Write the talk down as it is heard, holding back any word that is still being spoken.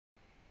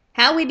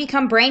How we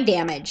become brain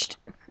damaged.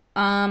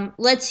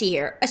 Let's see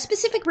here. A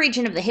specific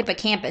region of the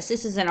hippocampus.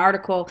 This is an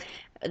article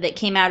that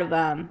came out of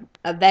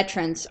a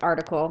veterans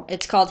article.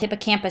 It's called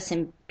Hippocampus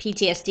and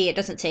PTSD. It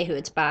doesn't say who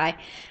it's by.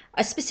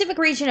 A specific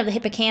region of the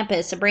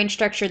hippocampus, a brain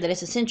structure that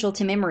is essential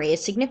to memory,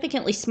 is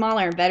significantly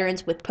smaller in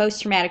veterans with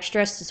post-traumatic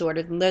stress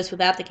disorder than those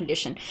without the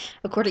condition,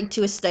 according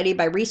to a study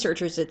by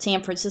researchers at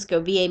San Francisco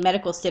VA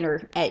Medical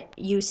Center at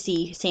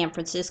UC San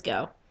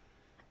Francisco.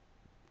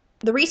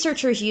 The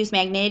researchers used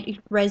magnetic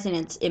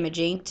resonance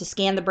imaging to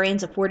scan the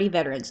brains of 40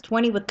 veterans,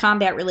 20 with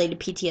combat-related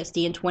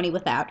PTSD and 20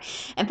 without,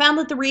 and found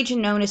that the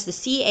region known as the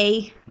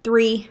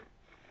CA3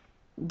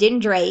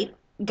 dendrite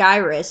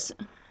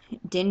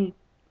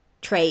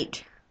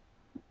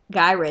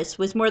gyrus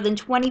was more than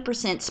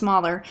 20%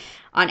 smaller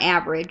on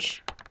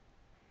average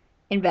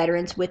in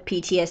veterans with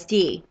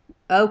PTSD.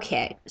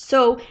 Okay,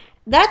 so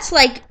that's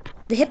like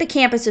the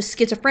hippocampus of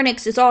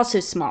schizophrenics is also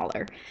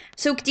smaller.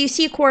 So do you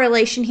see a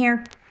correlation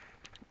here?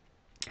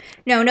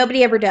 No,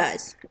 nobody ever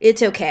does.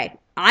 It's okay.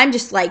 I'm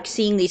just like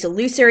seeing these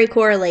illusory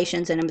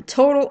correlations and I'm a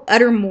total,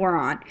 utter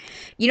moron.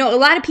 You know, a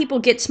lot of people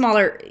get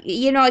smaller,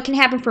 you know, it can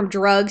happen from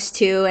drugs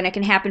too, and it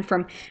can happen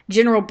from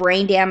general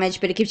brain damage,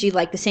 but it gives you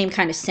like the same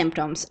kind of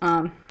symptoms.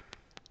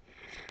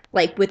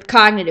 Like with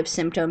cognitive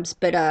symptoms,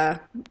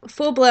 but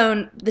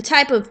full-blown, the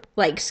type of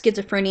like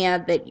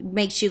schizophrenia that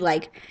makes you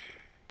like,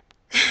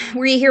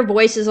 where you hear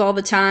voices all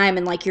the time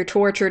and like you're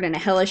tortured in a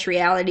hellish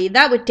reality,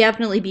 that would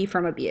definitely be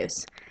from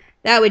abuse.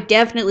 That would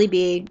definitely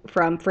be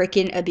from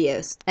freaking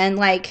abuse. And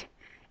like,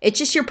 it's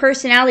just your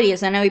personality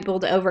is unable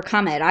to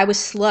overcome it. I was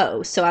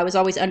slow, so I was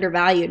always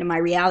undervalued in my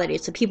reality.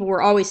 So people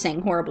were always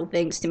saying horrible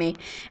things to me.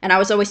 And I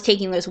was always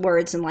taking those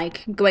words and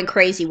like going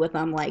crazy with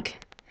them. Like,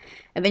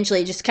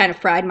 eventually it just kind of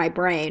fried my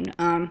brain.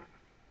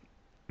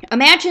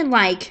 Imagine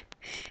like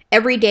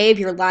every day of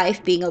your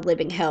life being a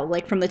living hell,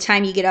 like from the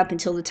time you get up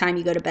until the time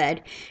you go to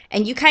bed.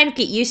 And you kind of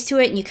get used to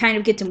it and you kind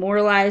of get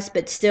demoralized,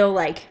 but still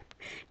like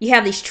you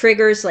have these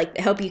triggers like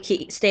that help you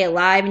stay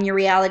alive in your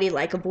reality,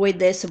 like avoid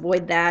this,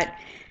 avoid that.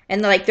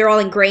 And like they're all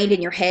ingrained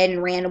in your head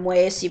in random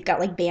ways. So you've got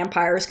like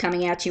vampires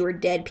coming at you or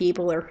dead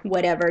people or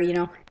whatever, you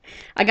know.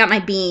 I got my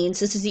beans.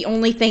 This is the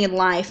only thing in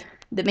life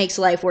that makes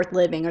life worth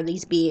living are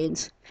these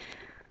beans.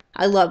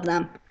 I love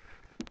them.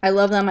 I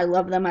love them. I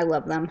love them. I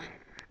love them.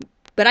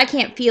 But I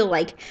can't feel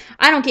like,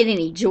 I don't get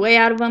any joy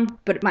out of them,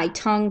 but my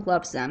tongue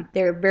loves them.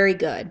 They're very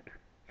good.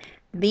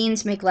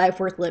 Beans make life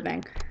worth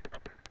living.